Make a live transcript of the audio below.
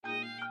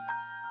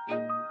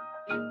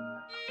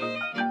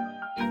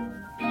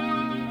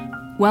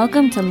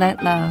Welcome to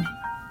Let Love,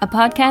 a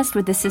podcast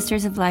with the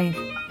Sisters of Life.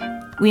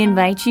 We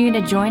invite you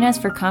to join us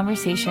for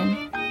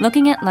conversation,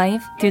 looking at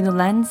life through the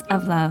lens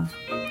of love.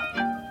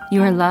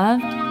 You are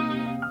loved,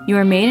 you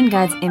are made in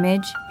God's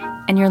image,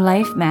 and your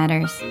life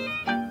matters.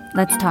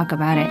 Let's talk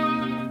about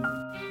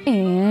it.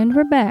 And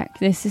we're back.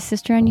 This is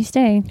Sister On You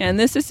Stay. And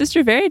this is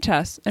Sister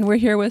Veritas, and we're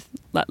here with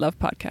Let Love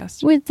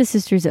Podcast. With the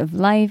Sisters of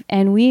Life,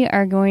 and we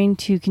are going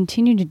to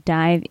continue to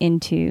dive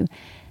into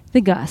the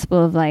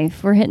Gospel of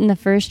Life. We're hitting the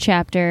first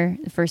chapter,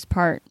 the first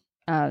part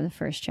of the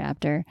first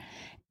chapter,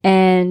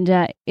 and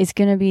it's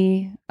going to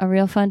be a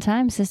real fun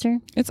time, Sister.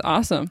 It's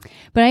awesome.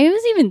 But I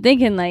was even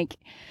thinking, like,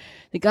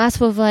 the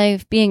Gospel of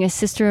Life, being a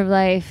Sister of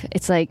Life,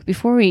 it's like,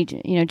 before we,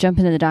 jump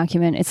into the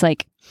document, it's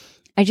like,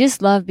 I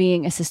just love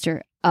being a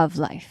Sister of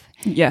Life.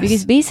 Yes.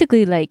 Because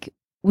basically, like,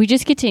 we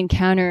just get to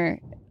encounter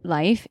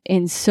life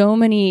in so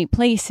many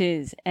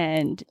places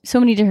and so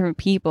many different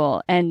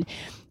people, and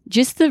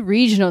just the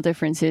regional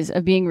differences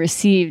of being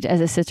received as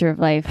a Sister of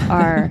Life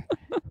are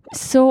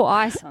so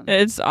awesome.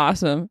 It's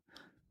awesome.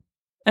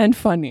 And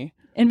funny.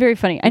 And very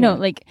funny. I know,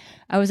 like,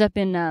 I was up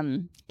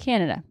in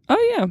Canada.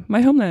 Oh, yeah. My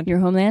homeland. Your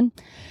homeland.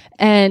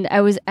 And I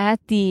was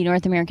at the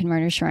North American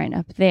Martyrs Shrine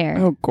up there.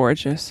 Oh,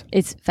 gorgeous.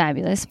 It's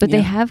fabulous. But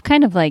they have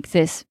kind of like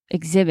this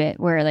exhibit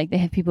where, like, they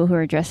have people who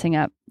are dressing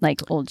up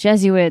like old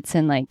Jesuits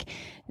and like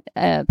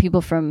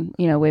people from,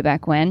 way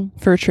back when.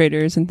 Fur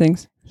traders and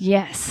things.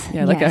 Yes.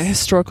 Yeah, like a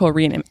historical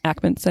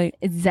reenactment site.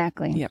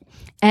 Exactly. Yeah.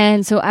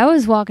 And so I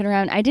was walking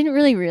around. I didn't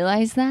really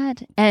realize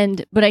that,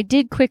 but I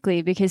did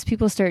quickly because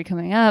people started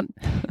coming up.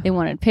 They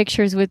wanted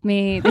pictures with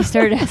me. They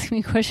started asking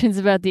me questions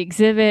about the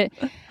exhibit,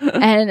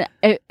 and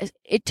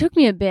it took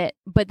me a bit.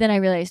 But then I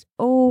realized,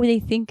 they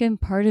think I'm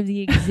part of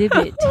the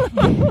exhibit.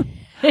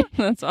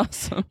 That's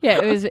awesome. Yeah,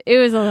 it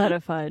was a lot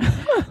of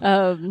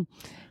fun.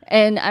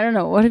 And I don't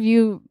know, what have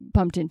you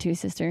bumped into,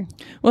 Sister?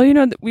 Well,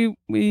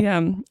 we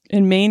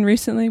in Maine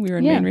recently. We were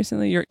in Maine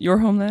recently. Your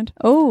homeland.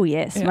 Oh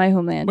yes, my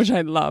homeland, which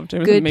I loved. It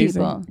was good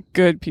amazing. People.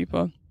 Good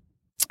people.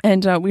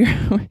 And we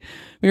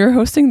were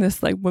hosting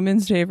this like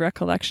Women's Day of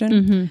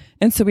Recollection,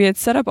 and so we had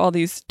set up all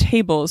these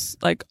tables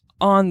like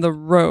on the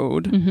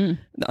road,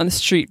 on the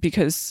street,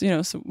 because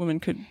so women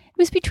could.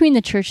 It was between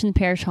the church and the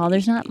parish hall.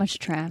 There's not much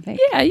traffic.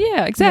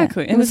 Yeah,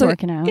 exactly. Yeah, it was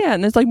working out. Yeah,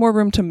 and there's like more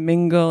room to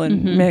mingle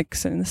and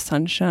mix and the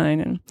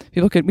sunshine, and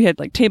we had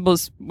like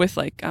tables with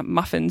like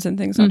muffins and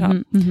things on top.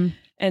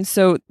 And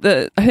so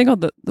I think all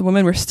the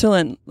women were still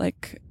in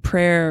like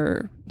prayer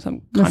or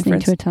some listening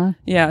conference. To a talk.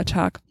 Yeah, a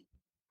talk.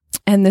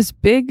 And this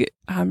big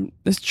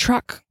this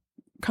truck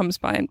comes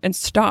by and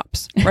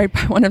stops right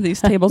by one of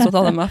these tables with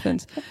all the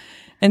muffins.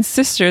 And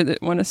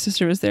when a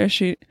sister was there,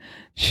 she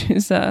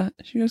goes,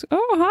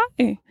 "Oh,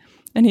 hi."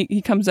 And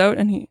he comes out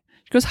and she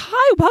goes,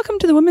 "Hi, welcome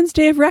to the Women's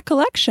Day of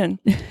Recollection."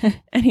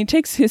 And he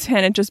takes his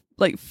hand and just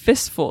like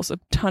fistfuls a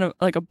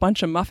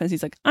bunch of muffins.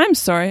 He's like, "I'm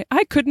sorry,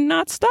 I could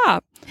not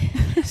stop."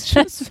 It's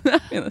just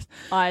fabulous.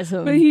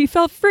 Awesome. But he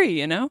felt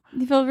free,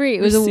 He felt free.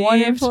 It was a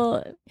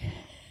wonderful.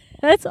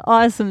 That's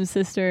awesome,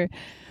 Sister.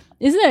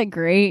 Isn't that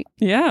great?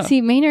 Yeah.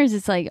 See, Mainers,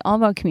 it's like all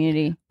about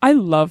community. I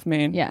love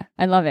Maine. Yeah,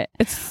 I love it.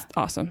 It's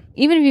awesome.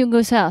 Even if you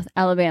go south,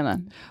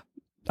 Alabama.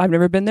 I've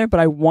never been there, but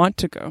I want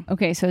to go.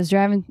 Okay, so I was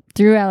driving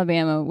through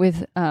Alabama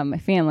with my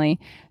family.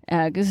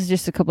 This was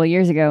just a couple of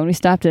years ago, and we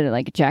stopped at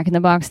like Jack in the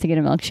Box to get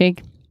a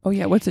milkshake. Oh,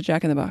 yeah. What's a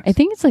Jack in the Box? I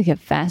think it's like a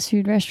fast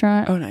food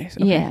restaurant. Oh, nice.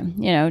 Okay.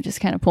 Yeah,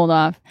 just kind of pulled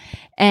off.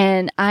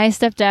 And I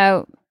stepped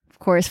out, of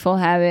course, full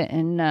habit,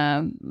 and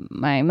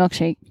my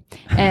milkshake.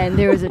 And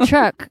there was a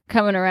truck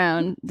coming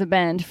around the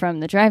bend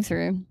from the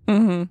drive-thru.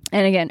 And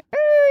again,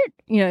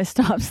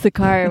 stops the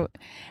car.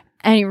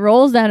 And he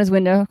rolls down his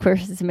window. Of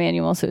course, it's a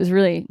manual, so it was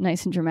really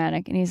nice and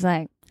dramatic. And he's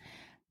like,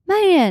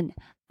 "Man,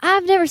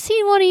 I've never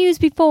seen one of yous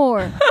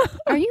before.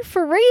 Are you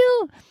for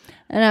real?"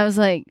 And I was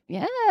like,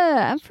 "Yeah,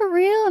 I'm for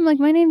real." I'm like,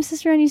 "My name's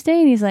Sister On You Stay."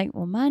 And he's like,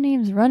 "Well, my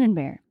name's Running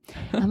Bear."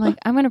 I'm like,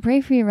 "I'm going to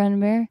pray for you, Running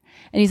Bear."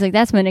 And he's like,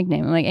 "That's my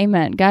nickname." I'm like,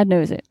 "Amen. God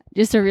knows it."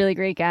 Just a really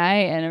great guy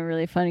and a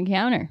really fun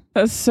encounter.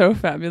 That's so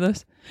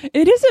fabulous.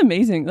 It is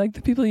amazing, like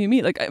the people you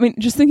meet. Like, I mean,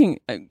 just thinking,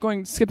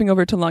 skipping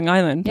over to Long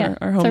Island,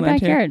 our homeland, our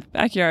backyard. Here.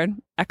 Backyard,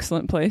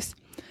 excellent place.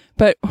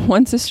 But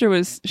one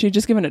sister she'd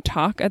just given a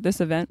talk at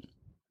this event,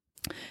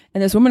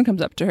 and this woman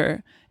comes up to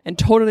her and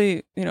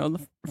totally,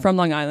 from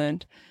Long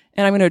Island,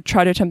 and I'm going to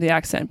try to attempt the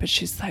accent, but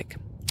she's like,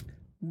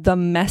 "The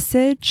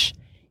message,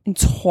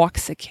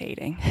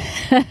 intoxicating."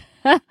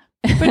 But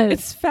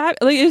it's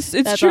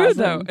it's true awesome.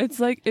 Though. It's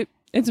like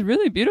it's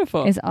really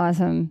beautiful. It's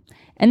awesome.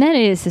 And that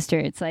is, Sister,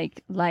 it's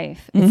like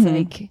life. It's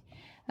like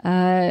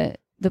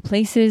the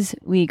places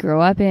we grow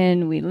up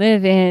in, we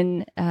live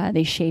in,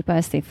 they shape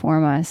us, they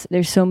form us.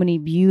 There's so many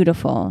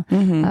beautiful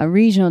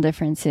regional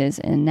differences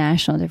and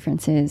national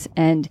differences,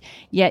 and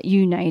yet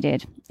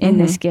united in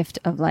this gift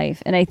of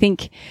life. And I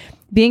think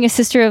being a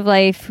Sister of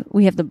Life,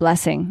 we have the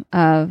blessing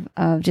of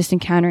just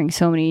encountering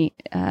so many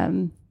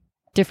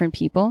different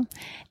people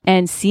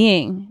and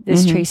seeing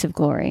this trace of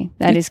glory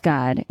that is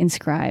God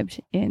inscribed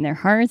in their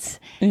hearts.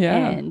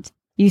 And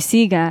you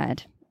see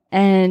God,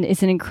 and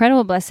it's an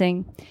incredible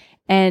blessing.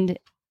 And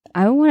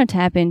I want to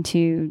tap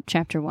into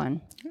chapter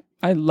 1.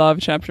 I love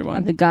chapter 1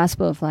 of the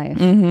Gospel of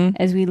Life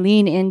as we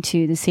lean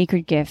into the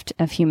sacred gift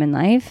of human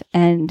life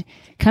and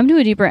come to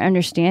a deeper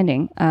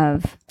understanding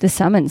of the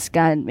summons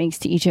God makes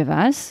to each of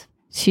us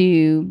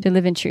to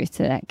live in truth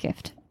to that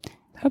gift.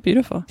 How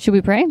beautiful. Should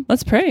we pray?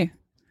 Let's pray.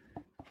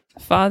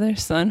 Father,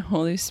 Son,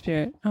 Holy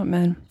Spirit.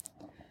 Amen.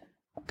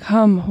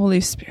 Come,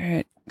 Holy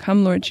Spirit.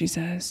 Come, Lord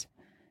Jesus.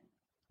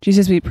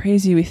 Jesus, we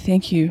praise you. We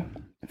thank you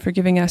for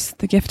giving us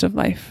the gift of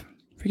life,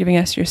 for giving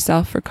us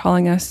yourself, for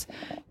calling us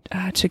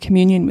to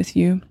communion with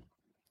you.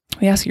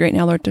 We ask you right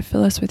now, Lord, to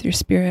fill us with your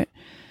Spirit.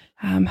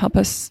 Help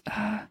us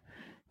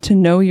to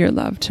know your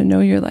love, to know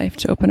your life,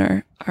 to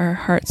open our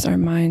hearts, our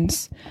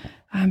minds,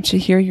 to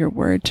hear your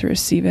word, to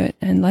receive it,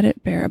 and let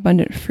it bear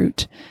abundant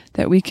fruit,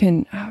 that we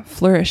can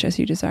flourish as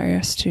you desire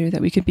us to,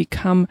 that we could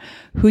become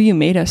who you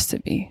made us to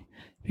be,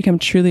 become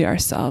truly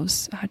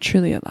ourselves,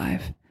 truly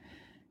alive.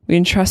 We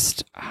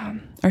entrust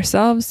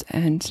ourselves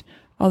and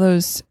all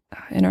those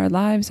in our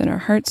lives and our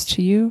hearts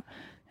to you,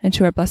 and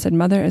to our Blessed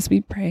Mother as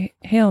we pray.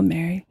 Hail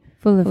Mary,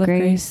 full of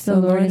grace, the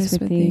Lord is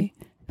with thee.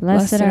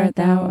 Blessed art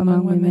thou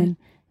among women,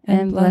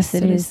 and blessed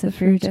is the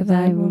fruit of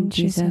thy womb,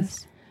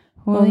 Jesus.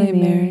 Holy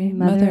Mary,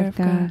 Mother of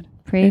God,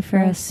 pray for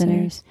us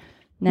sinners,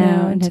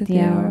 now and at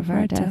the hour of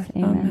our death.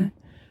 Amen.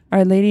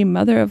 Our Lady,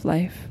 Mother of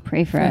Life,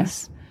 pray for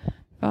us.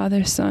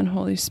 Father, Son,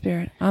 Holy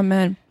Spirit.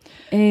 Amen.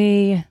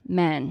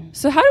 Amen.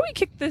 So how do we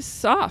kick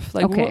this off?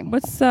 Like, okay.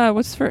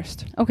 What's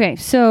first? Okay,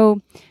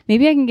 so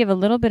maybe I can give a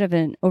little bit of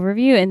an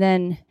overview, and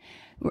then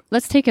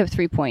let's take up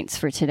 3 points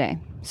for today.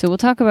 So we'll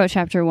talk about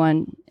chapter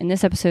 1 in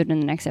this episode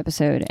and the next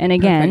episode. And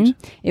again,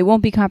 It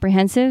won't be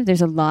comprehensive.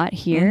 There's a lot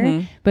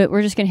here, but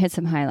we're just going to hit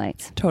some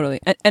highlights. Totally.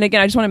 And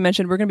again, I just want to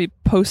mention we're going to be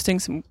posting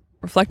some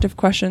reflection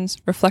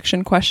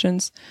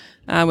questions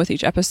with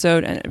each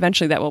episode, and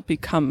eventually that will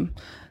become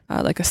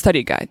like a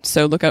study guide.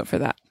 So look out for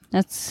that.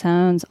 That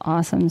sounds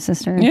awesome,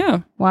 sister.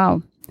 Yeah.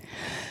 Wow.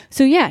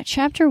 So yeah,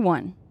 chapter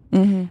 1.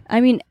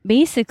 I mean,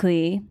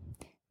 basically,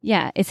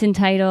 yeah, it's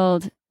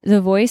entitled,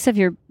 "The Voice of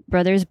Your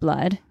Brother's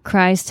Blood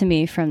Cries to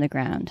Me from the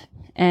Ground."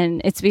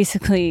 And it's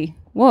basically,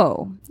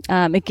 whoa.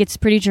 It gets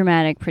pretty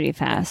dramatic pretty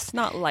fast. It's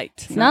not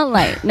light. It's not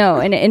light. No,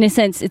 in a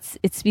sense, it's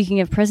speaking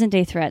of present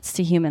day threats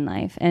to human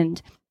life.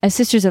 And as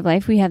Sisters of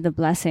Life, we have the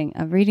blessing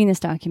of reading this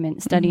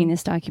document, studying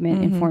this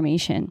document in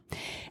formation.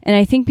 And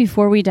I think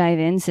before we dive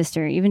in,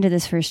 sister, even to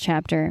this first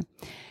chapter,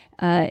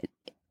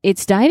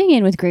 it's diving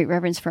in with great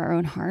reverence for our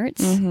own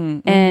hearts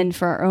and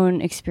for our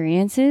own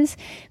experiences,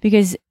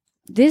 because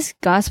this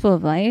Gospel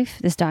of Life,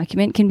 this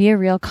document, can be a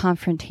real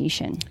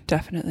confrontation.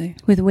 Definitely.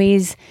 With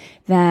ways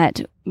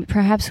that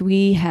perhaps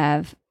we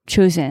have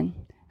chosen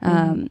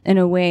in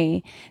a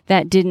way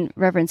that didn't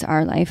reverence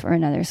our life or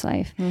another's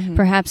life.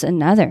 Perhaps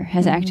another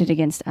has acted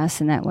against us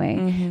in that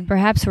way.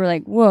 Perhaps we're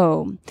like,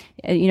 whoa,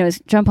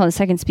 as John Paul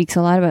II speaks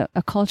a lot about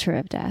a culture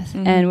of death.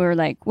 And we're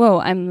like, whoa,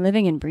 I'm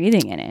living and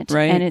breathing in it.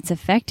 Right. And it's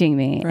affecting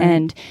me. Right.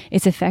 And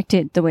it's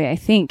affected the way I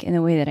think and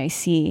the way that I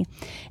see.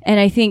 And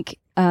I think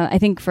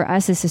for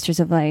us as Sisters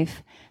of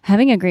Life,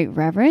 having a great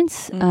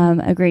reverence,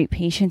 a great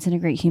patience, and a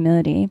great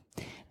humility,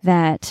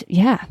 that,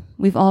 yeah,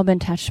 we've all been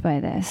touched by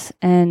this,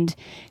 and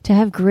to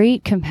have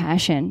great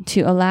compassion,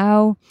 to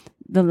allow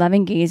the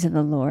loving gaze of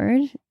the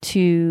Lord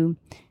to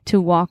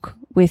walk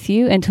with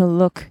you and to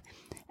look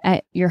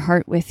at your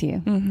heart with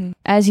you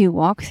as you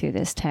walk through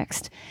this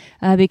text,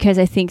 because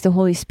I think the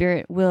Holy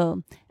Spirit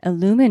will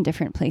illumine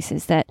different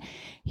places, that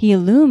he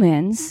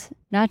illumines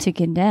not to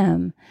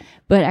condemn,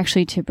 but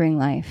actually to bring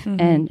life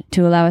and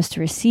to allow us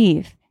to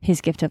receive his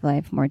gift of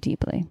life more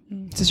deeply.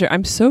 Sister,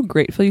 I'm so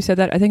grateful you said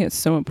that. I think it's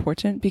so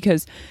important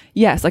because,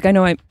 yes, like I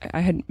know I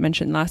had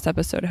mentioned last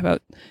episode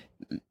about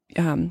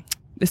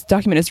this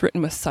document is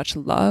written with such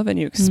love, and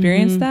you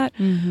experience that,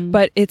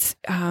 but it's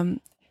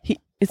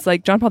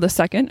like John Paul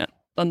II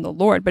on the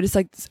Lord, but it's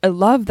like a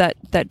love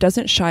that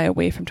doesn't shy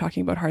away from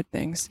talking about hard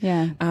things.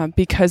 Yeah.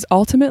 Because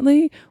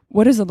ultimately,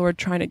 what is the Lord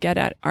trying to get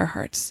at? Our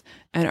hearts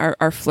and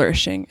our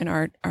flourishing and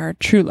our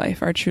true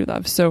life, our true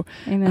love. So,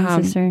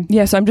 amen, sister.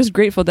 Yeah. So I'm just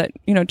grateful that,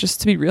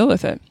 just to be real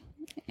with it.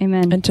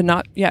 Amen. And to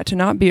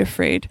not be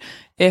afraid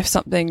if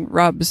something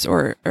rubs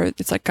or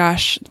it's like,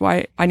 gosh,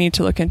 why I need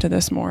to look into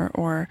this more,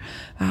 or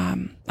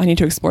I need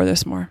to explore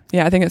this more.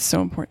 Yeah. I think it's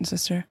so important,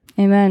 sister.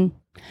 Amen.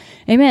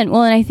 Amen.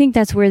 Well, and I think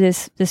that's where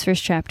this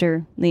first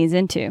chapter leads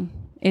into,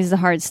 is the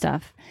hard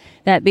stuff.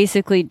 That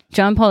basically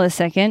John Paul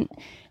II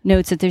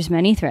notes that there's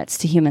many threats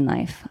to human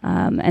life,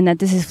 and that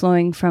this is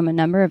flowing from a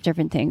number of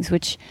different things,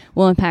 which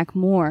we'll unpack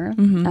more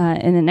in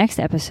the next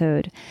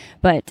episode.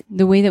 But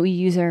the way that we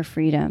use our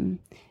freedom,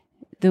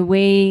 the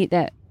way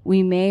that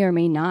we may or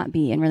may not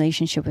be in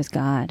relationship with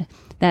God,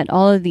 that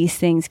all of these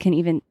things can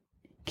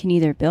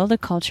either build a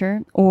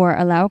culture or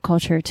allow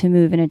culture to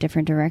move in a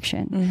different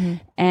direction.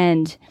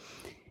 And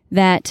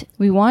that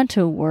we want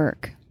to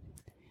work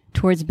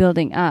towards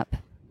building up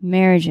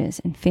marriages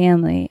and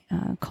family,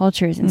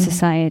 cultures and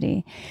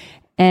society,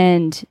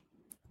 and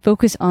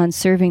focus on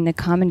serving the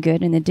common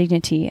good and the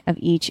dignity of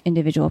each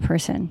individual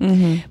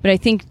person. But I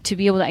think to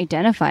be able to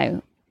identify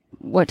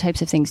what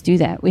types of things do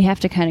that, we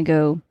have to kind of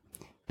go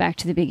back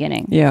to the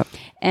beginning. Yeah.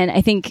 And I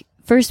think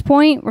first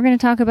point we're going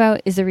to talk about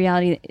is the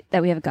reality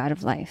that we have a God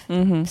of life.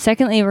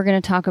 Secondly, we're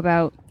going to talk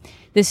about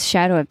this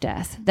shadow of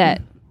death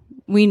that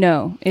we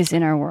know is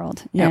in our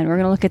world. Yep. And we're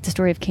going to look at the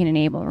story of Cain and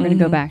Abel. We're going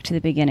to go back to the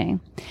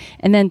beginning.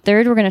 And then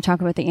third, we're going to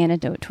talk about the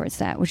antidote towards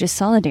that, which is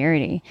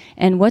solidarity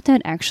and what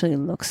that actually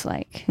looks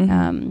like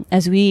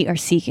as we are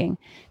seeking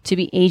to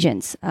be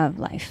agents of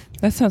life.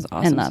 That sounds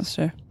awesome, love.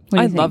 sister. What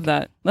do I you love think?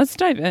 that. Let's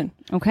dive in.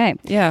 Okay.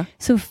 Yeah.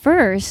 So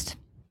first,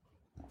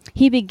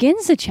 he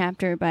begins the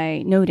chapter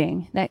by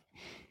noting that,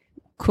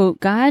 quote,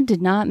 God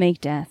did not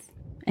make death,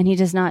 and he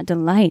does not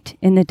delight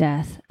in the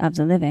death of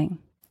the living.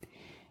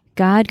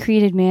 God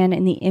created man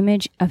in the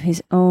image of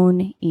his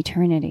own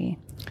eternity.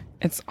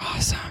 It's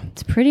awesome.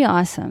 It's pretty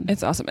awesome.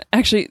 It's awesome.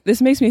 Actually,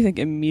 this makes me think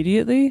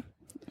immediately.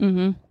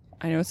 Mm-hmm.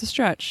 I know it's a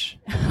stretch.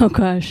 Oh,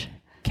 gosh.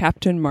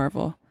 Captain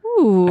Marvel.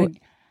 Ooh.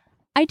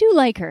 I do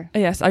like her.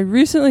 Yes, I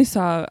recently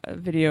saw a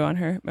video on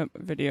her,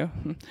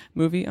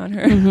 movie on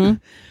her. Mm-hmm.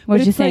 What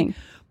did you it's like- think?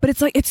 but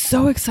it's like, it's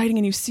so exciting.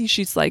 And you see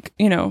she's like,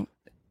 you know,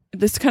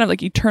 this kind of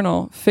like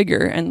eternal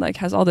figure and like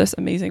has all this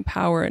amazing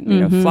power and, you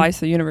know, flies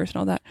through the universe and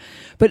all that.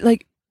 But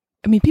like,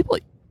 I mean, people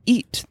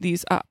eat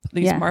these up,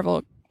 these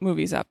Marvel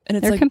movies up. And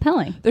it's They're like,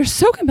 compelling. they're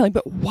so compelling,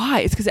 but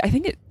why? It's because I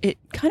think it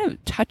kind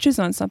of touches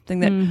on something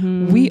that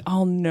we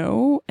all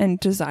know and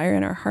desire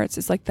in our hearts.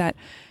 It's like that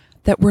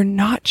we're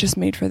not just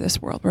made for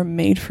this world. We're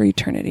made for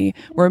eternity.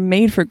 We're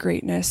made for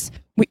greatness.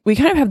 We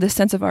kind of have this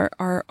sense of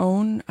our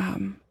own,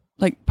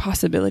 like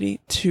possibility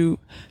to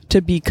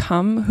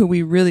become who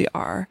we really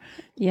are.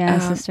 Yeah,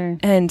 sister.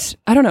 And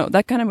I don't know,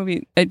 that kind of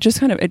movie, it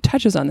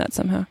touches on that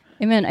somehow.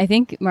 Amen. I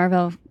think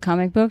Marvel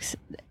comic books,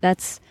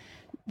 that's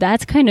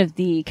kind of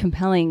the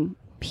compelling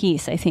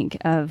piece, I think,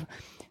 of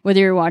whether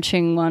you're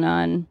watching one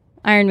on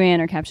Iron Man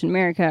or Captain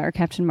America or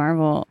Captain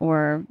Marvel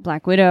or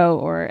Black Widow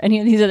or any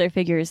of these other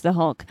figures, the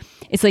Hulk.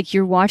 It's like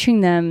you're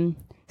watching them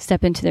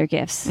step into their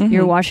gifts.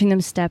 You're watching them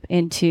step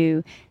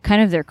into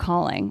kind of their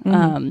calling,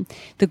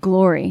 the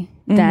glory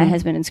that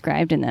has been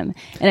inscribed in them.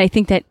 And I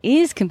think that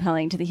is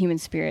compelling to the human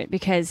spirit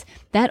because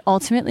that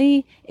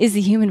ultimately is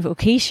the human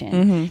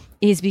vocation,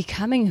 is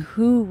becoming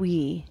who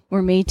we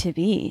were made to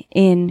be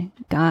in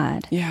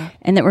God. Yeah.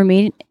 And that we're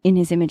made in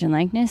his image and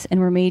likeness and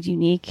we're made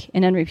unique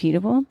and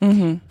unrepeatable.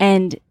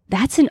 And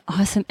that's an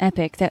awesome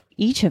epic that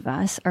each of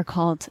us are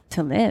called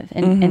to live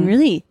and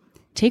really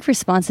take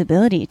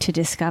responsibility to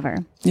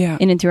discover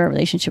in and through our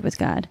relationship with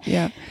God.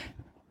 Yeah.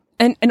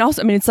 And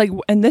also, I mean, it's like,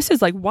 and this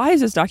is like, why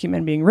is this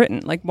document being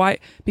written? Like, why?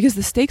 Because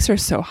the stakes are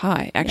so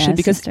high, actually,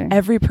 because sister.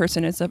 every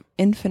person is of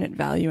infinite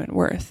value and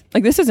worth.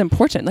 Like, this is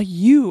important. Like,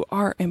 you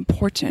are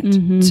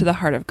important to the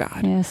heart of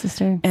God. Yeah,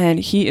 sister. And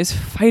he is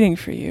fighting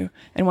for you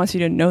and wants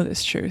you to know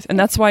this truth. And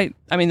that's why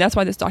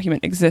this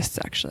document exists,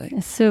 actually.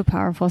 It's so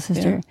powerful,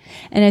 sister.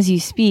 Yeah. And as you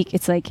speak,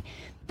 it's like,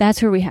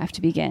 that's where we have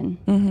to begin,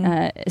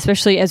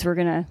 especially as we're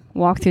going to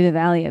walk through the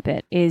valley a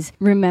bit, is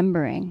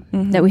remembering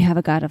that we have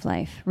a God of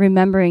life,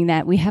 remembering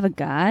that we have a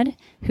God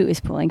who is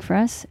pulling for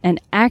us and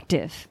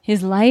active.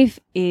 His life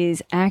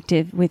is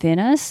active within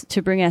us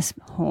to bring us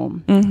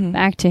home,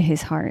 back to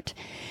his heart.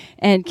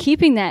 And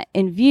keeping that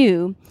in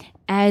view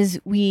as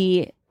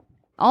we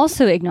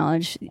also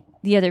acknowledge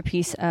the other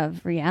piece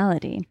of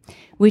reality,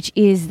 which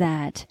is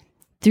that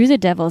through the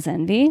devil's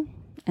envy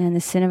and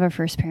the sin of our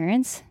first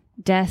parents,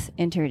 death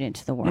entered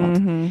into the world.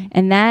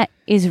 And that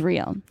is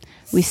real.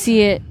 We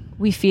see it,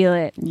 we feel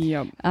it.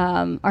 Yep.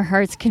 Our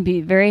hearts can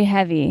be very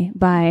heavy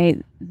by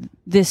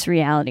this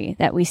reality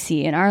that we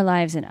see in our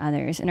lives and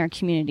others, in our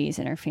communities,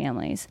 in our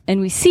families.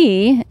 And we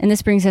see, and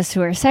this brings us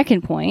to our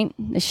second point,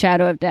 the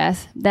shadow of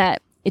death,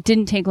 that it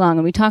didn't take long.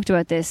 And we talked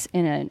about this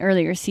in an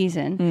earlier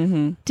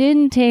season.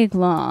 Didn't take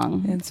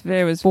long. It was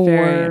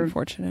very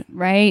unfortunate.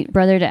 Right?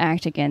 Brother to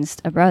act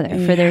against a brother,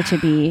 for there to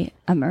be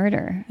a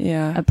murder.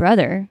 Yeah. A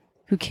brother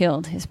who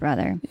killed his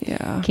brother,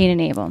 Cain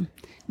and Abel.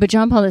 But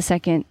John Paul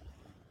II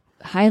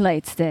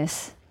highlights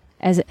this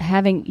as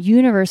having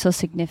universal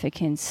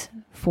significance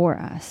for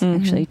us,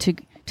 actually, to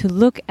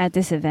look at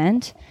this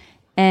event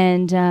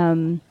and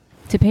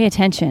to pay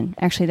attention,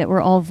 actually, that we're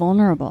all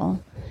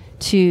vulnerable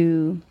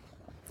to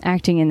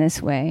acting in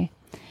this way.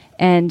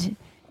 And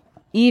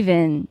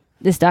even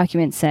this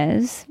document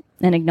says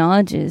and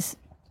acknowledges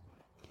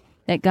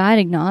that God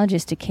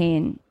acknowledges to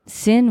Cain,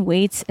 sin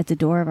waits at the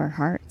door of our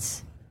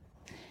hearts.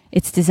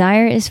 Its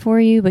desire is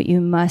for you, but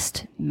you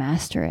must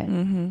master it.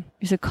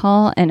 There's a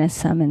call and a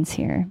summons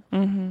here.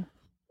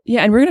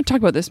 Yeah, and we're going to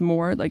talk about this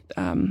more, like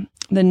the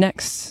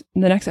next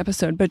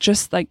episode. But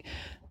just like,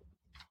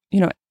 you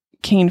know,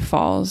 Cain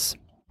falls,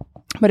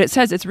 but it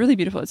says, it's really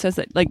beautiful. It says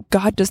that like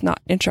God does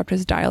not interrupt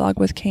his dialogue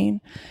with Cain.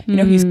 You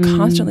know, he's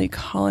constantly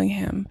calling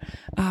him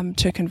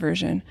to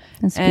conversion.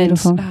 That's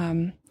beautiful.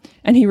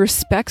 And he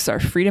respects our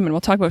freedom, and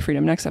we'll talk about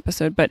freedom next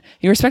episode. But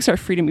he respects our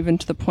freedom even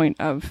to the point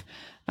of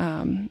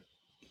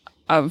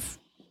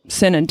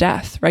sin and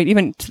death, right?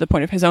 Even to the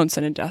point of his own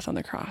sin and death on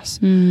the cross.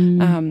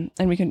 And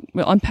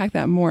we'll unpack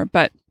that more.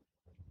 But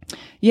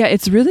yeah,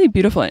 it's really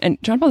beautiful.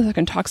 And John Paul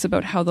II talks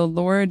about how the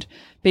Lord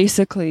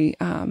basically,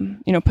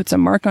 puts a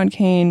mark on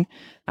Cain,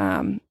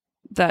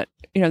 that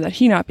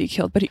he not be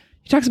killed. But he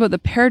talks about the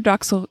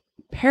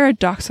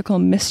paradoxical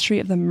mystery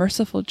of the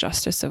merciful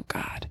justice of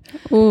God.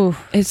 Ooh,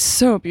 it's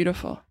so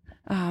beautiful.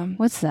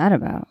 What's that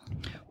about?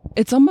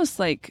 It's almost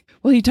like,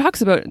 well, John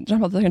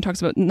Paul II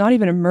talks about not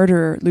even a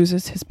murderer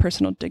loses his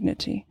personal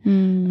dignity.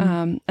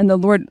 And the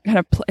Lord kind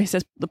of, he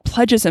says,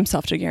 pledges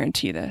himself to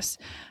guarantee this.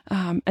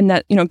 And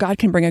that, God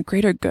can bring a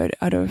greater good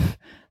out of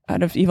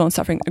evil and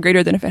suffering,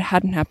 greater than if it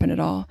hadn't happened at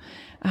all.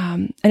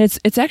 And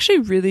it's actually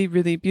really,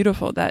 really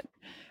beautiful that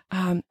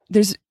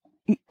there's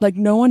like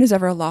no one is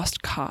ever a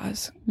lost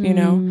cause.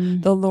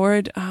 The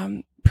Lord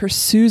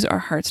pursues our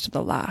hearts to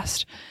the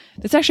last.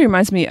 This actually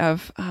reminds me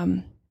of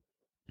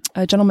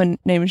a gentleman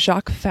named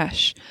Jacques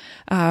Fesch,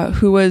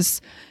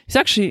 he's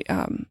actually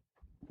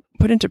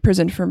put into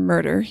prison for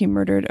murder. He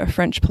murdered a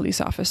French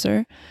police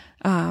officer.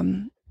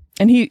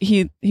 And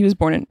he was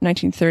born in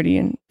 1930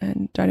 and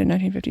died in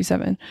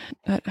 1957.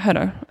 Had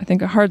I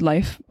think a hard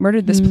life,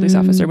 murdered this police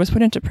officer, was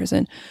put into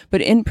prison,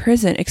 but in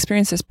prison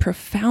experienced this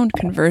profound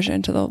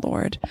conversion to the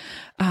Lord,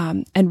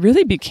 and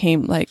really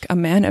became like a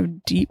man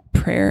of deep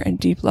prayer and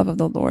deep love of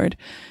the Lord.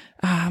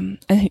 And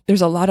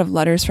there's a lot of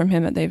letters from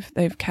him that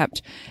they've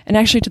kept, and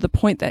actually to the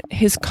point that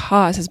his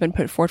cause has been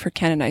put forward for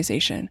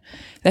canonization,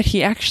 that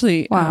he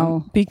actually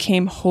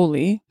became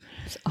holy.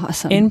 That's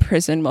awesome. In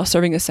prison while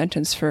serving a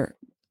sentence for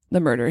the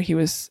murder he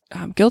was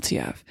guilty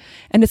of.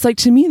 And it's like,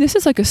 to me, this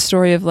is like a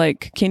story of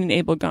like Cain and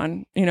Abel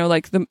gone,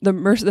 like the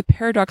mercy, the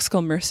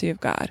paradoxical mercy of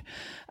God,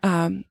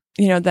 that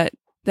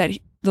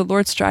the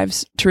Lord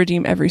strives to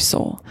redeem every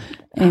soul.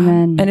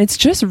 Amen. And it's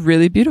just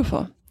really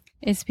beautiful.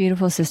 It's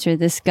beautiful, sister.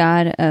 This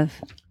God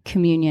of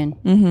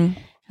communion,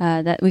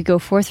 that we go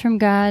forth from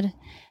God,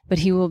 but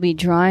he will be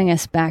drawing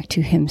us back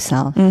to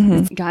himself.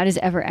 God is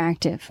ever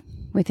active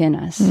within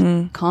us,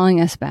 calling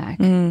us back,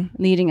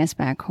 leading us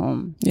back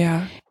home.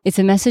 Yeah. It's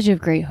a message of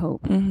great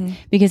hope,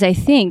 because I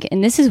think,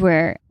 and this is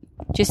where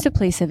just a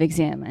place of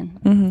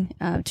examine,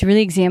 to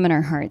really examine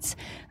our hearts,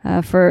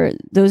 for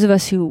those of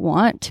us who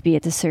want to be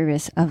at the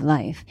service of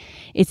life.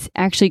 It's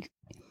actually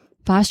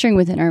fostering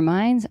within our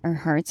minds, our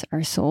hearts,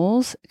 our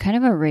souls, kind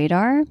of a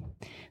radar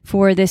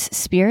for this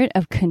spirit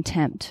of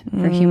contempt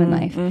for human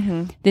life.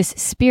 This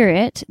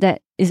spirit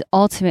that is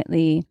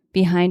ultimately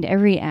behind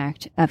every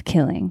act of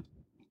killing.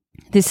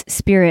 This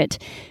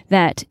spirit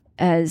that,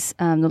 as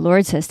the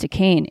Lord says to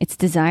Cain, its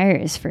desire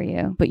is for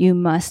you, but you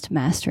must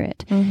master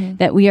it.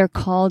 That we are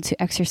called to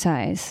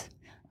exercise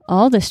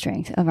all the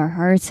strength of our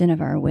hearts and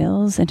of our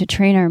wills, and to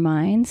train our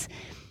minds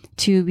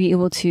to be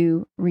able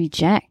to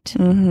reject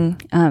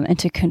and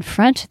to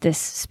confront this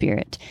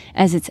spirit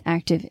as it's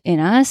active in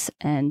us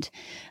and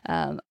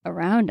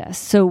around us.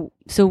 So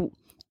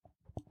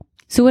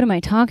what am I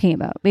talking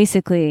about?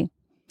 Basically,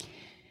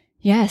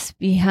 yes,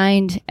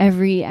 behind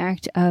every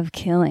act of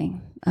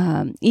killing,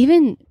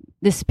 even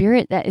the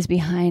spirit that is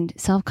behind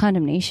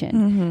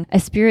self-condemnation, a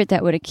spirit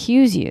that would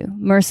accuse you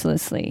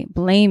mercilessly,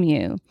 blame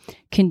you,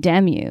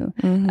 condemn you,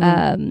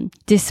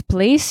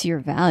 displace your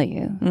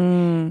value.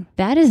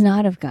 That is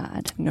not of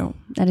God. No.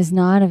 That is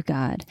not of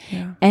God.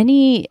 Yeah.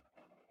 Any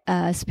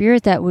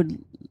spirit that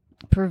would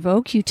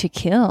provoke you to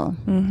kill,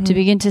 to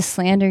begin to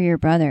slander your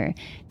brother,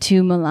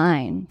 to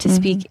malign, to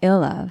speak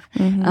ill of,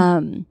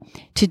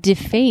 to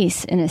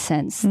deface, in a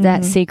sense,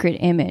 that sacred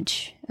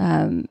image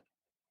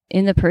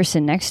in the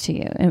person next to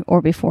you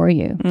or before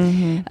you,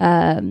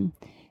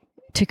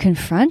 to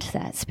confront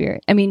that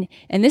spirit. I mean,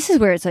 and this is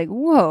where it's like,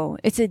 whoa,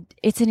 it's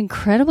an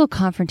incredible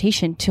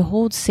confrontation to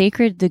hold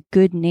sacred the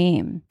good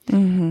name,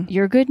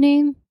 your good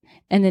name,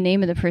 and the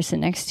name of the person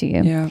next to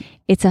you. Yeah.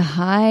 It's a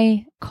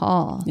high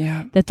call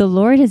that the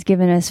Lord has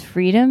given us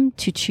freedom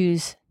to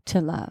choose to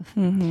love.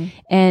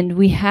 And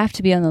we have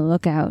to be on the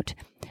lookout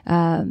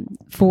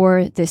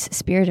for this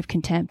spirit of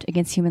contempt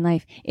against human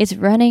life. It's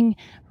running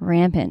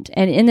rampant.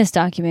 And in this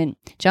document,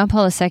 John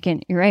Paul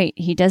II, you're right,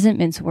 he doesn't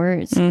mince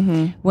words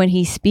when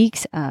he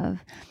speaks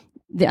of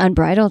the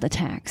unbridled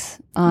attacks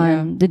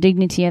on the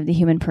dignity of the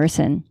human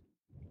person.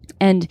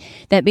 And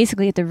that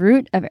basically at the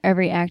root of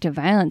every act of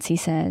violence, he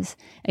says,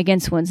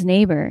 against one's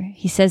neighbor,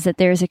 he says that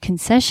there is a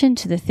concession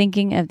to the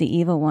thinking of the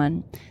evil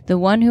one, the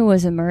one who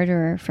was a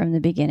murderer from the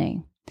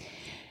beginning.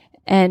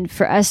 And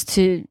for us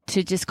to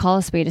just call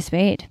a spade a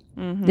spade.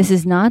 This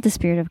is not the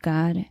Spirit of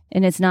God,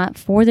 and it's not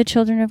for the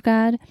children of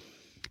God,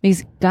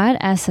 because God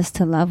asks us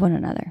to love one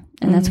another,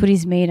 and that's what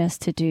he's made us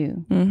to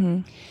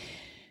do.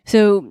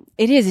 So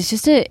it's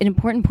just an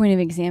important point of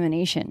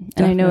examination. And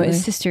Definitely. I know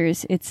as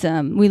sisters, it's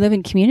we live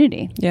in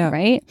community,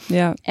 right?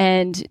 Yeah.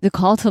 And the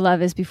call to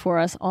love is before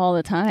us all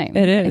the time.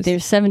 It is.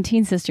 There's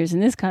 17 sisters in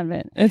this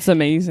convent. It's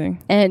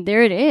amazing. And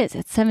there it is.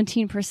 It's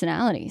 17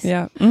 personalities.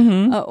 Yeah.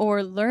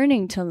 Or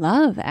learning to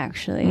love,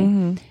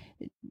 actually.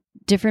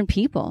 Different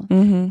people,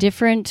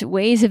 different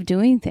ways of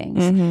doing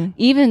things.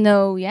 Even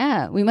though,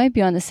 we might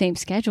be on the same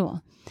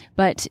schedule.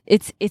 But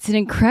it's an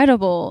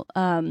incredible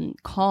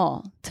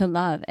call to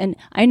love. And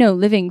I know,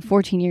 living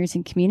 14 years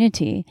in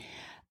community,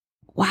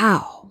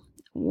 wow,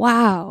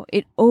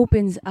 it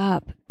opens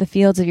up the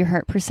fields of your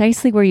heart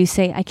precisely where you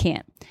say, I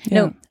can't. Yeah.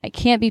 No, I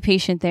can't be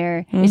patient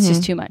there. It's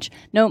just too much.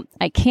 Nope,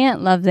 I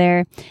can't love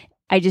there.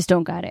 I just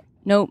don't got it.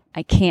 Nope,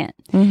 I can't.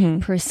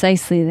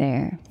 Precisely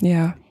there.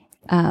 Yeah.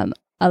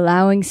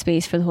 Allowing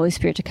space for the Holy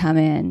Spirit to come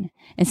in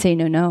and say,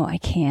 no, I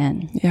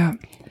can. Yeah.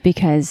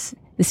 Because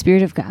the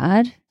Spirit of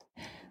God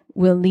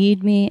will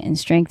lead me and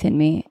strengthen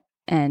me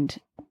and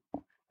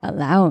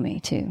allow me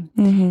to.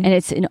 And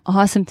it's an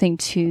awesome thing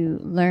to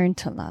learn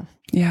to love.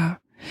 Yeah.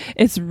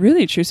 It's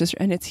really true, sister.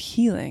 And it's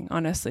healing,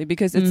 honestly,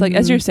 because it's like,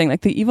 as you're saying,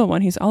 like the evil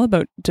one, he's all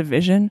about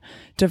division,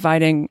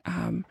 dividing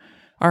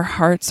our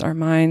hearts, our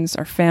minds,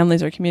 our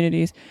families, our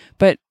communities.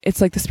 But it's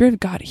like the Spirit of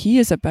God, he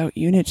is about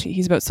unity.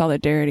 He's about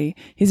solidarity.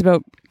 He's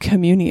about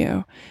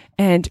communio.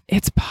 And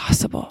it's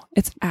possible.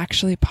 It's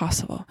actually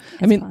possible.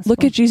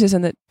 Look at Jesus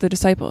and the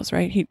disciples,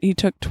 right? He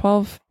took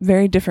 12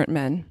 very different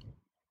men,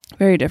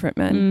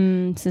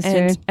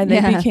 sister. and they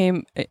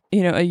became,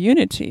 a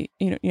unity,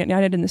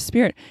 united in the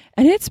Spirit.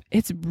 And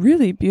it's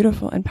really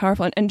beautiful and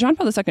powerful. And John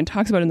Paul II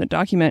talks about in the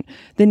document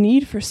the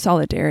need for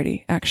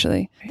solidarity,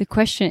 actually. The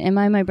question, am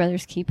I my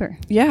brother's keeper?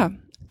 Yeah.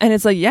 And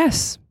it's like,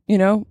 yes,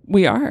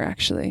 we are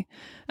actually.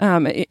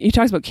 He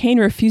talks about Cain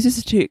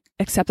refuses to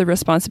accept the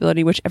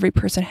responsibility which every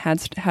person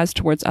has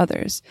towards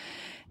others.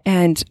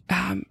 And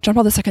John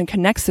Paul II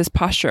connects this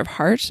posture of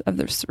heart, of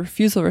the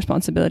refusal of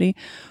responsibility,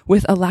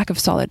 with a lack of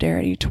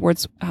solidarity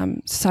towards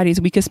society's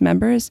weakest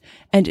members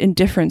and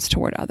indifference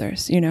toward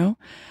others,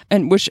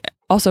 and which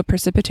also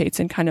precipitates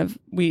in kind of,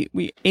 we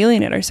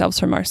alienate ourselves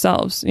from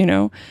ourselves,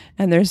 and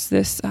there's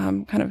this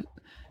kind of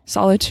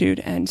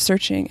solitude and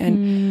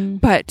searching,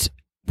 but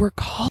we're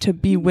called to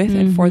be with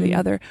and for the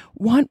other,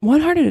 one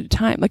heart at a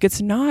time. Like,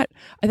 it's not,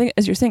 I think,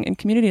 as you're saying, in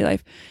community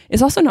life,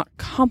 it's also not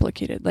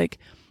complicated. Like,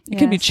 it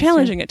can be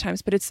challenging at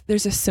times, but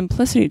there's a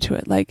simplicity to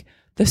it. Like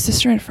the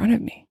sister in front of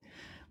me,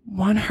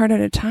 one heart at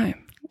a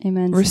time.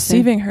 Amen.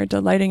 Receiving her,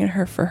 delighting in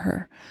her for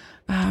her,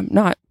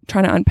 not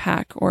trying to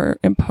unpack or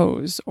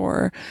impose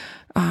or,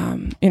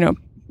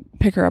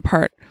 pick her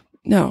apart.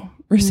 No,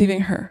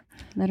 receiving her.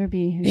 Let her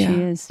be who she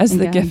is. As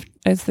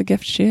the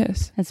gift she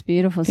is. That's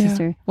beautiful,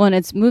 sister. Yeah. Well, and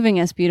it's moving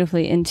us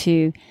beautifully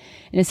into,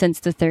 in a sense,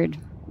 the third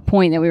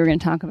point that we were going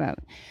to talk about.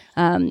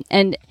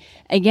 And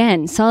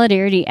again,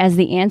 solidarity as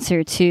the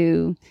answer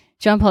to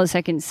John Paul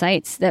II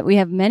cites that we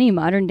have many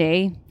modern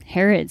day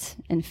Herods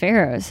and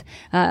Pharaohs.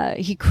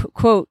 He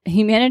quote,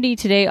 humanity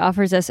today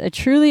offers us a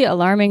truly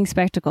alarming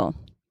spectacle.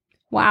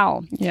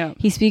 Wow. Yeah.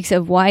 He speaks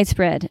of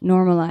widespread,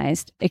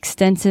 normalized,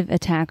 extensive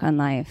attack on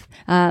life,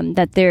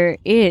 that there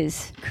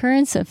is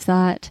currents of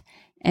thought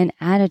and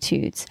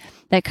attitudes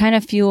that kind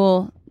of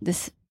fuel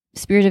this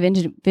spirit of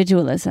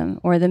individualism,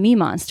 or the me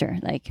monster,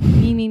 like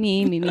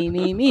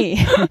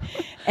me.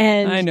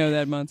 And I know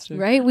that monster,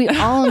 right? We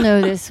all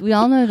know this. We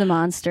all know the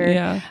monster.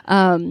 Yeah.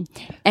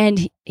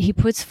 And he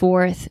puts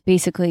forth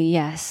basically,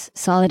 yes,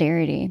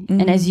 solidarity.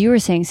 And as you were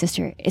saying,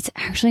 sister, it's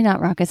actually not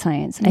rocket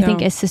science. I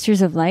think as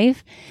Sisters of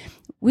Life,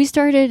 we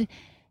started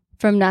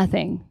from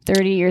nothing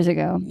 30 years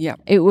ago. Yeah.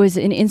 It was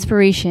an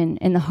inspiration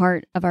in the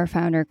heart of our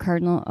founder,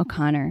 Cardinal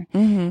O'Connor.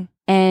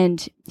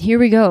 And here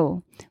we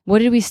go. What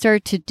did we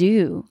start to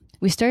do?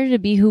 We started to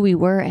be who we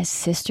were as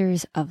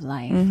Sisters of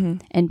Life,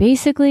 and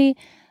basically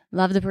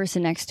love the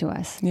person next to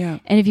us. Yeah.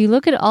 And if you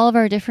look at all of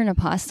our different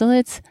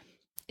apostolates,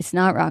 it's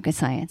not rocket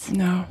science.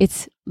 No.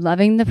 It's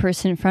loving the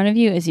person in front of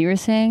you, as you were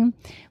saying,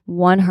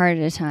 one heart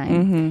at a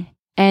time.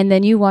 And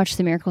then you watch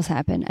the miracles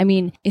happen. I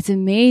mean, it's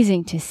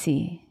amazing to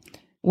see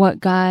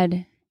what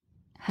God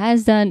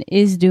has done,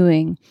 is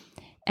doing,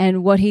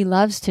 and what he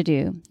loves to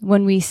do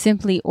when we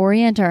simply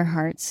orient our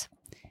hearts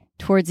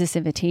towards this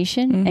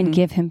invitation and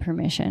give him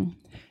permission.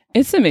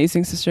 It's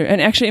amazing, sister.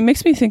 And actually, it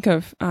makes me think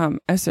of,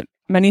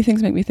 many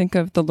things make me think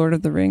of The Lord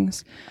of the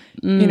Rings.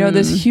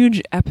 This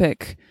huge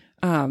epic,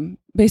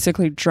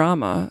 basically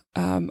drama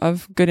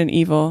of good and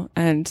evil,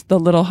 and the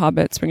little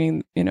hobbits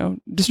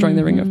destroying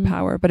the Ring of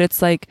Power. But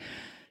it's like,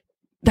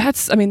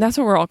 that's what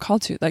we're all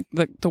called to, like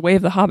the way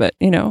of the Hobbit,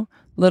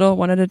 little,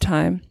 one at a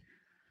time,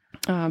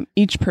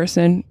 each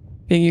person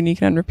being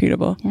unique and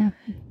unrepeatable. Yeah.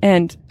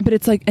 But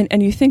it's like,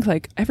 and you think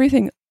like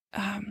everything,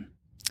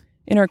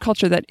 in our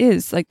culture that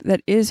is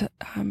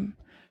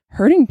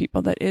hurting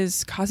people, that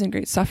is causing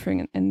great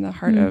suffering in the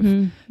heart of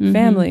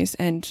families,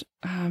 and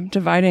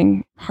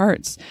dividing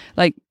hearts,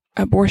 like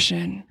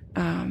abortion,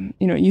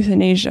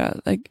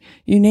 euthanasia, like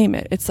you name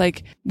it. It's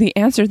like the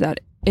answer to that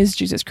is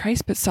Jesus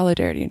Christ, but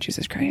solidarity in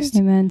Jesus Christ.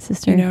 Amen,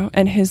 sister.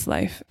 And his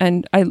life.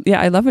 And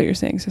I love what you're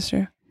saying,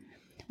 sister.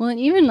 Well, and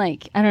even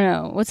like, I don't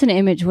know, what's an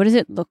image? What does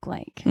it look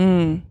like?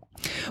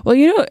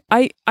 Well,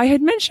 I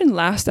had mentioned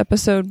last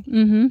episode,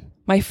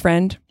 my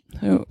friend,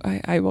 who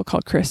I will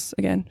call Chris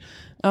again.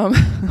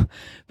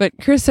 But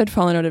Chris had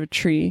fallen out of a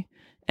tree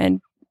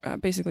and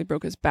basically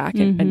broke his back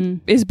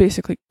and is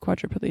basically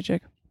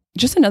quadriplegic.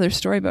 Just another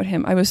story about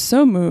him. I was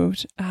so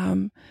moved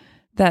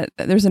that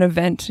there's an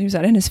event he was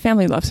at, and his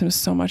family loves him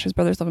so much. His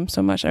brothers love him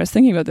so much. I was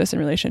thinking about this in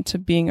relation to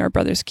being our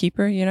brother's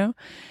keeper,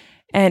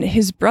 and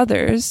his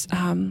brothers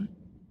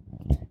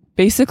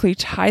basically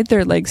tied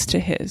their legs to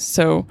his.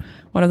 So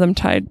one of them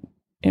tied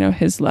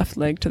his left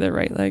leg to their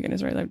right leg and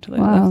his right leg to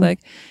their left leg,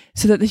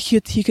 so that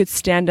he could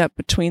stand up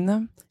between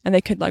them and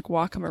they could like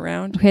walk him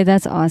around. Okay,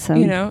 that's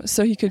awesome.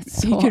 So he could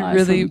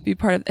really be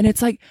part of, and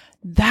it's like,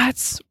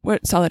 that's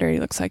what solidarity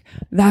looks like.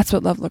 That's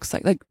what love looks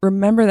like. Like,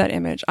 remember that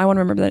image. I want to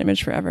remember that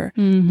image forever.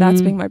 Mm-hmm.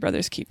 That's being my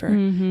brother's keeper.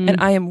 Mm-hmm.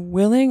 And I am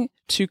willing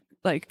to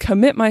like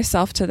commit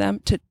myself to them,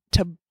 to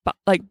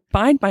like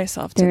bind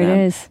myself to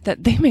them,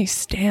 that they may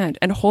stand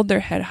and hold their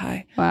head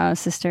high. Wow,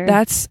 sister.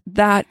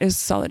 That is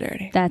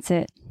solidarity. That's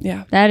it.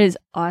 Yeah. That is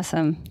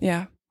awesome.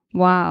 Yeah.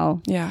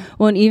 Wow. Yeah.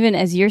 Well, and even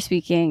as you're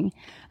speaking,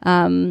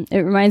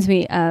 it reminds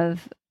me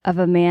of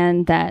a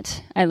man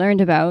that I learned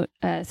about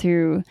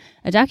through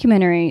a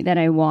documentary that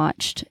I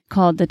watched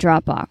called The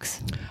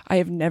Dropbox. I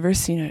have never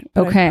seen it,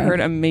 but I've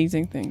heard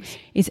amazing things.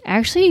 It's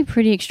actually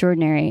pretty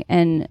extraordinary,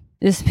 and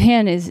this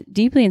man is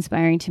deeply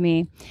inspiring to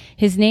me.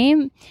 His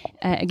name,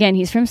 again,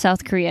 he's from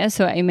South Korea,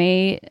 so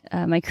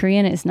my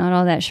Korean is not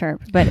all that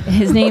sharp, but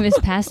his name is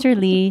Pastor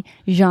Lee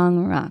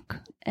Jong-rak.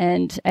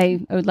 And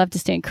I would love to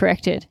stand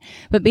corrected.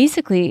 But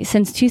basically,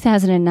 since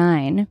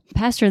 2009,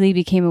 Pastor Lee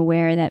became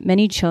aware that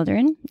many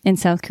children in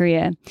South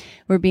Korea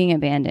were being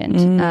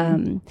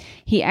abandoned.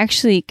 He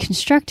actually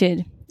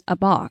constructed a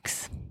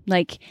box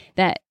like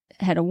that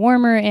had a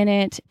warmer in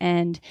it,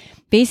 and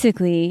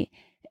basically,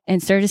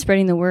 and started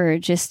spreading the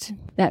word just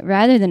that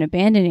rather than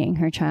abandoning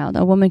her child,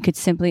 a woman could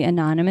simply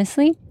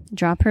anonymously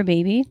drop her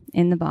baby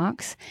in the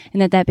box,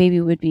 and that baby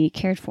would be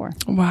cared for.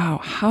 Wow.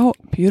 How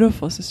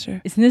beautiful,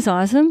 sister. Isn't this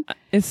awesome?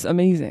 It's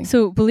amazing.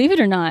 So believe it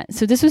or not,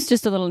 so this was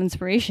just a little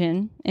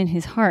inspiration in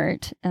his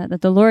heart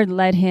that the Lord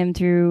led him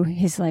through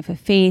his life of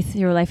faith,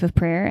 through a life of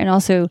prayer, and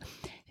also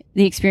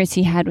the experience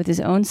he had with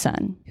his own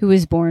son, who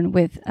was born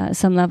with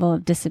some level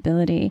of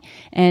disability,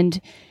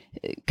 and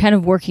kind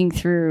of working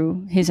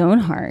through his own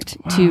heart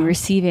to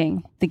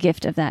receiving the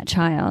gift of that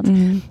child.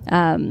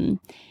 Mm-hmm.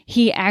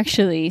 He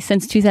actually,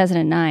 since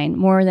 2009,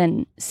 more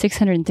than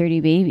 630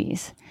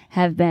 babies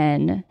have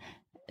been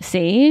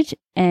saved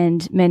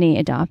and many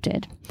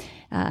adopted.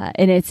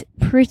 And it's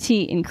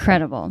pretty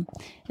incredible.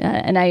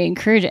 And I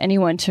encourage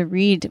anyone to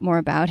read more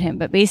about him.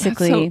 But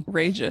basically... That's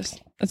outrageous.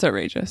 That's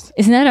outrageous.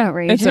 Isn't that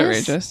outrageous?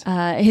 It's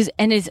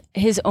outrageous.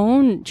 His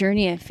own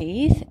journey of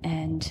faith.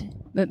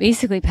 But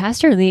basically,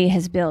 Pastor Lee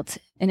has built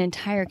an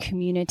entire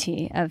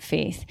community of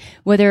faith,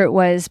 whether it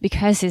was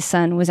because his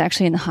son was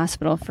actually in the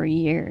hospital for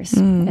years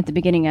at the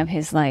beginning of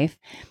his life.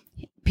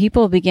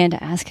 People began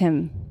to ask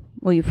him,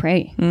 will you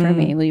pray for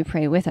me? Will you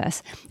pray with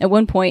us? At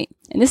one point,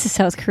 and this is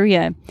South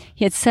Korea,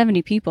 he had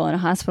 70 people in a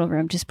hospital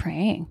room just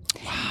praying.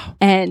 Wow.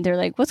 And they're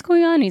like, what's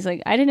going on? He's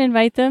like, I didn't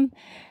invite them.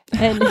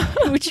 And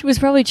which was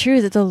probably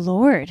true, that the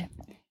Lord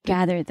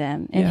gathered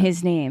them in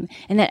his name,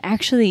 and that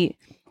actually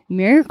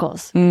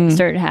miracles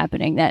started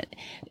happening, that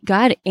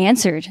God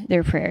answered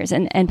their prayers.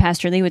 And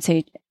Pastor Lee would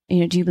say,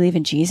 do you believe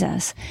in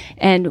Jesus?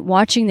 And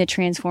watching the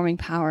transforming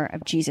power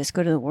of Jesus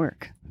go to the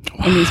work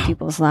in these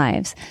people's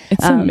lives.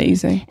 It's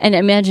amazing. And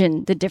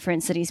imagine the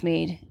difference that he's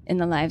made in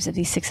the lives of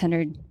these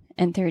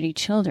 630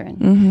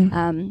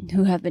 children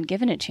who have been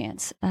given a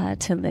chance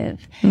to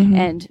live,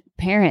 and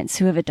parents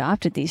who have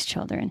adopted these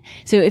children.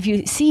 So if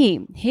you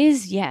see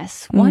his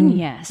yes,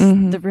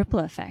 the ripple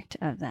effect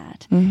of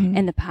that,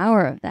 and the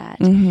power of that,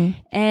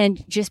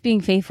 and just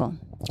being faithful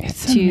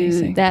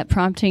to that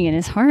prompting in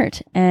his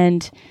heart,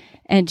 and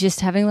just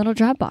having a little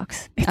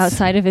Dropbox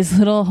outside of his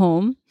little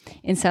home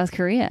in South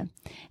Korea.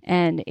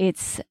 And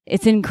it's an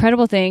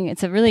incredible thing.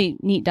 It's a really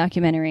neat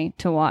documentary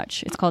to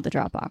watch. It's called The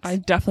Dropbox. I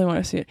definitely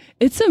want to see it.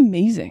 It's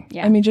amazing.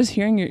 Yeah. I mean, just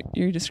hearing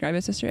you describe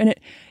it, sister, and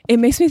it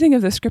makes me think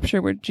of the scripture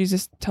where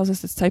Jesus tells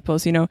his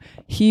disciples,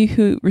 he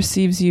who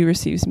receives you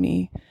receives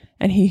me,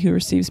 and he who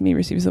receives me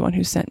receives the one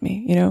who sent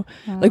me.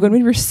 Like when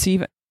we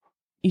receive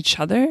each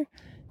other,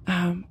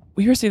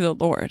 we receive the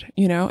Lord,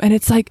 and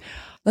it's like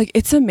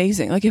it's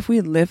amazing. Like if we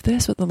live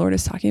this, what the Lord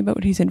is talking about,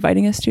 what he's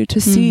inviting us to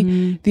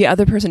see the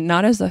other person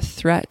not as a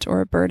threat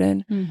or a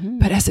burden,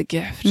 but as a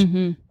gift.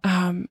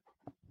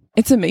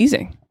 It's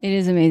amazing. It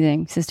is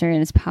amazing, sister,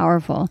 and it's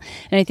powerful.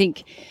 And I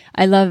think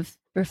I love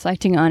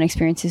reflecting on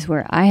experiences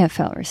where I have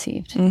felt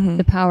received,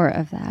 the power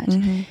of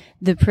that,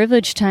 the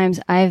privileged times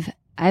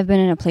I've been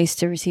in a place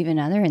to receive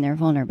another in their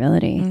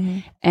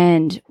vulnerability,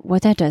 and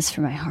what that does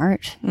for my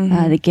heart,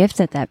 the gift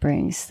that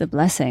brings, the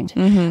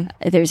blessing.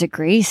 There's a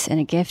grace and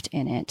a gift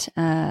in it.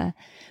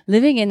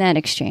 Living in that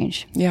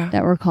exchange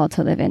that we're called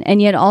to live in,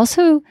 and yet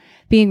also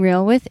being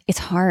real with, it's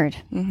hard.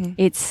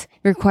 It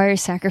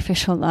requires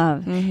sacrificial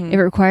love. It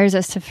requires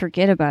us to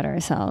forget about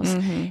ourselves.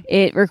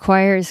 It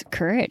requires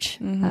courage.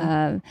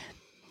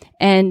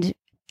 And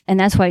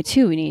that's why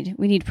too we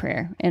need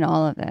prayer in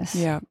all of this.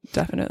 Yeah,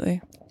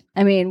 definitely.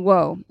 I mean,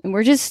 whoa!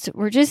 We're just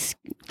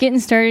getting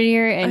started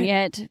here, and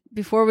yet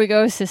before we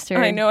go, sister,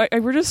 I know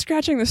we're just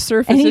scratching the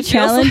surface. Any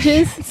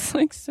challenges? It's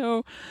like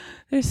so.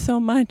 There's so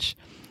much.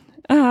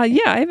 I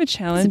have a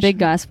challenge. It's a big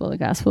gospel, the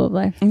gospel of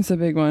life. It's a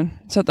big one.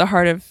 It's at the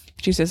heart of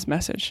Jesus'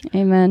 message.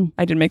 Amen.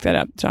 I didn't make that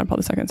up. John Paul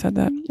II said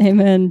that.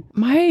 Amen.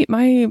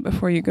 My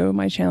before you go,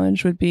 my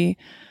challenge would be,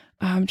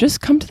 just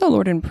come to the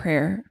Lord in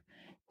prayer,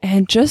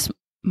 and just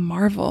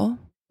marvel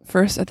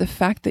first at the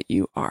fact that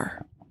you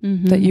are,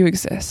 Mm-hmm. that you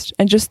exist.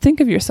 And just think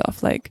of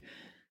yourself like,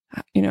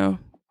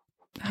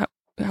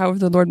 how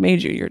the Lord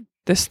made you. You're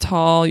this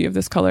tall, you have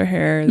this color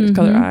hair, this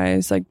color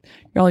eyes, like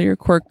all your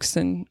quirks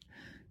and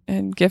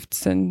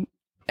gifts. And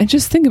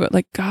just think about,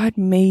 like, God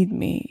made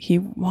me. He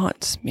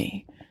wants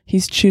me.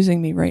 He's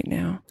choosing me right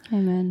now.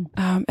 Amen.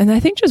 And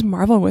I think just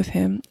marvel with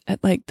him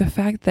at, like, the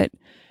fact that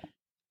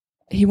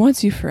he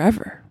wants you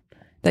forever,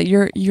 that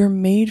you're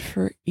made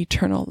for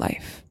eternal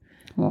life.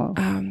 Wow.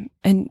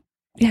 And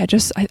yeah,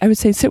 just, I would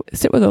say sit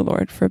with the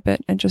Lord for a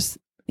bit and just,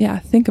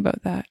 think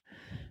about that.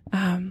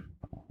 And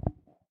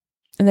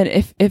then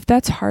if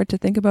that's hard to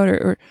think about,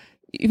 or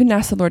even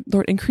ask the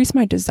Lord, increase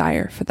my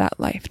desire for that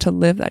life, to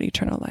live that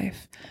eternal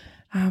life.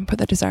 Put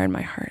that desire in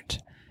my heart,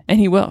 and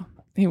he will.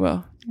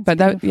 That's but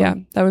that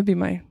would be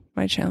my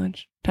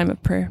challenge, time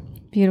of prayer.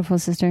 Beautiful,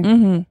 sister.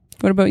 Mm-hmm.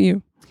 What about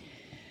you?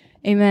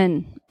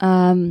 Amen.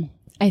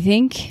 I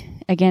think,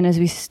 again, as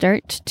we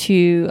start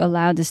to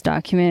allow this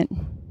document,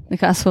 the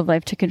Gospel of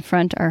Life, to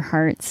confront our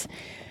hearts,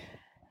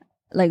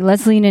 like,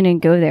 let's lean in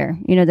and go there.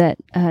 You know,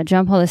 that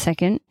John Paul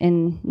II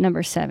in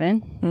number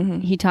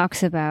 7, he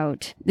talks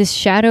about this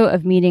shadow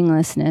of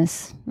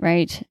meaninglessness,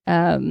 right?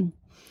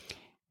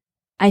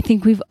 I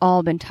think we've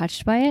all been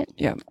touched by it.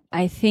 Yeah.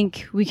 I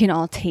think we can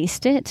all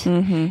taste it.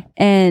 Mm-hmm.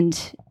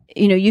 And,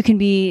 you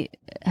can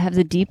have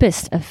the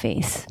deepest of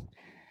faith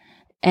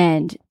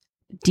and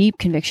deep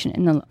conviction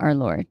in our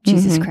Lord,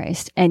 Jesus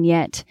Christ. And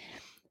yet,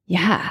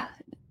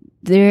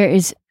 there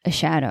is a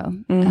shadow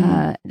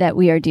that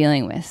we are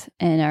dealing with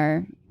in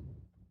our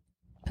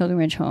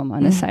pilgrimage home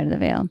on this side of the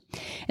veil.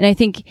 And I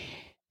think,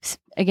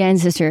 again,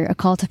 sister, a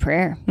call to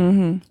prayer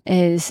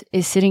is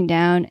sitting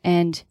down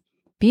and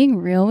being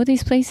real with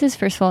these places.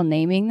 First of all,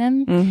 naming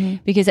them,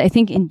 because I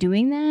think in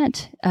doing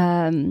that,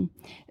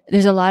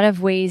 there's a lot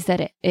of ways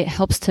that it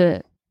helps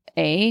to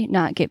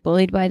not get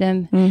bullied by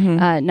them,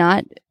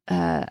 not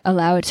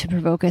allow it to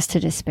provoke us to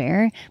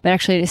despair, but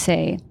actually to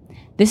say,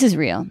 this is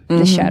real,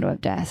 the shadow of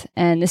death.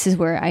 And this is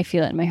where I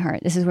feel it in my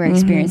heart. This is where I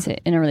experience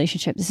it in a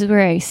relationship. This is where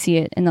I see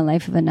it in the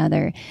life of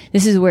another.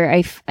 This is where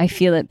I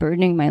feel it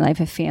burdening my life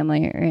of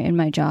family, or in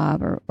my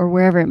job, or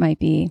wherever it might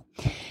be.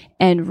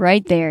 And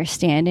right there,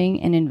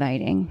 standing and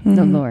inviting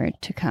the Lord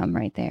to come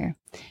right there,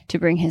 to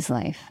bring his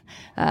life,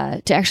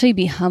 to actually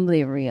be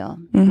humbly real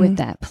with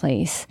that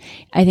place,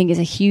 I think is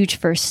a huge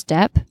first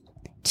step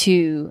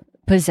to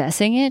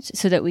possessing it,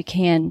 so that we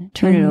can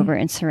turn it over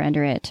and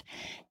surrender it,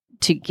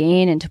 to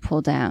gain and to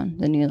pull down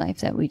the new life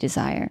that we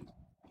desire.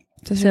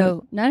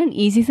 So not an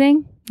easy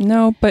thing.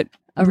 No, but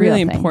a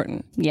really real thing.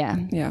 important.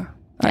 Yeah.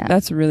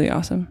 That's really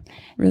awesome.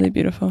 Really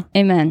beautiful.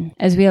 Amen.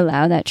 As we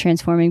allow that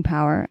transforming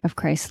power of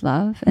Christ's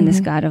love and this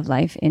God of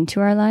life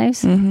into our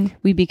lives,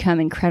 we become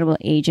incredible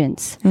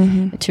agents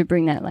to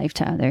bring that life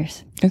to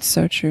others. It's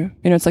so true.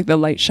 It's like the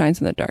light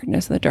shines in the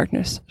darkness, and the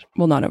darkness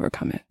will not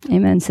overcome it.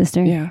 Amen,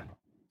 sister. Yeah.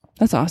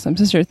 That's awesome.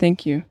 Sister,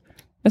 thank you.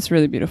 That's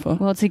really beautiful.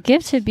 Well, it's a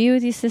gift to be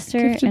with you, sister.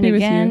 And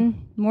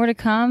again, more to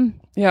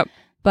come. Yep.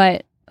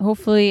 But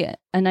hopefully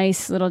a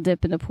nice little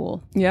dip in the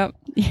pool. Yep.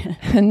 Yeah.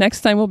 And next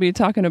time we'll be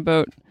talking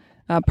about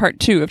part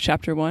 2 of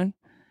chapter 1.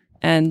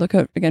 And look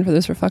out again for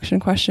those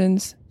reflection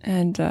questions.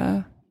 And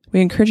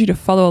we encourage you to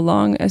follow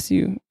along if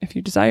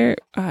you desire,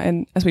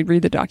 and as we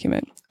read the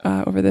document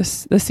over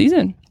this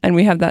season. And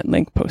we have that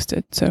link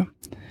posted, so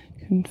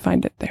you can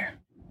find it there.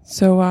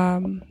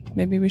 So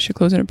maybe we should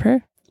close in a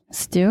prayer.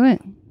 Let's do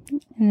it.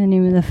 In the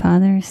name of the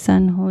Father,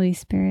 Son, Holy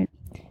Spirit.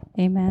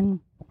 Amen.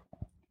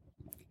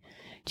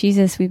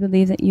 Jesus, we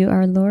believe that you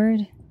are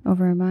Lord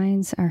over our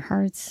minds, our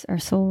hearts, our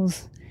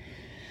souls.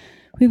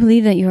 We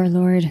believe that you are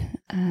Lord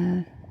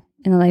in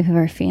the life of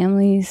our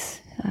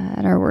families,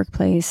 at our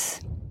workplace,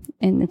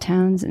 in the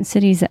towns and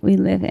cities that we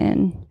live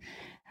in.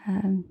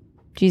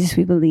 Jesus,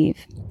 we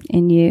believe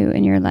in you,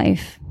 in your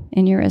life,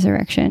 in your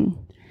resurrection.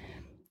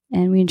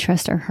 And we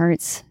entrust our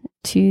hearts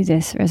to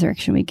this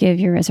resurrection. We give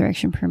your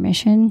resurrection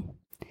permission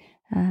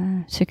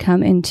to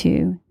come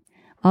into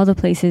all the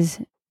places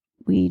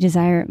we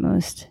desire it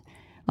most,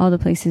 all the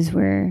places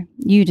where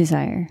you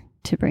desire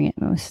to bring it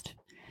most.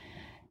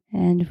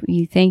 And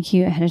we thank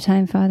you ahead of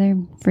time, Father,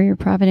 for your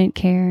provident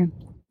care,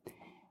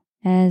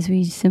 as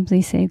we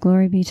simply say,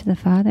 glory be to the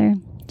Father,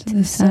 to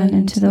the Son,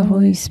 and to the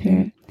Holy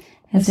Spirit,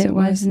 as it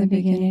was in the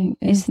beginning,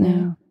 is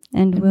now,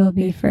 and will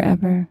be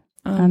forever.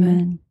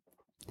 Amen.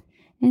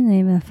 In the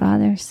name of the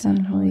Father, Son,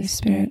 and Holy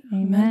Spirit.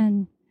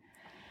 Amen.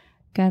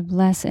 God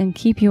bless and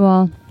keep you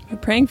all. We're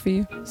praying for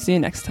you. See you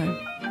next time.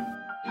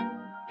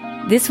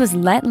 This was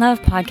Let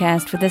Love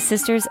Podcast with the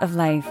Sisters of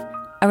Life,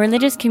 a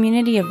religious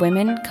community of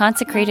women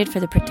consecrated for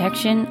the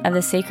protection of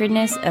the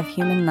sacredness of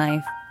human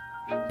life.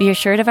 Be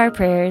assured of our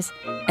prayers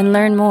and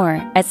learn more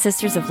at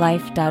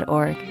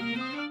sistersoflife.org.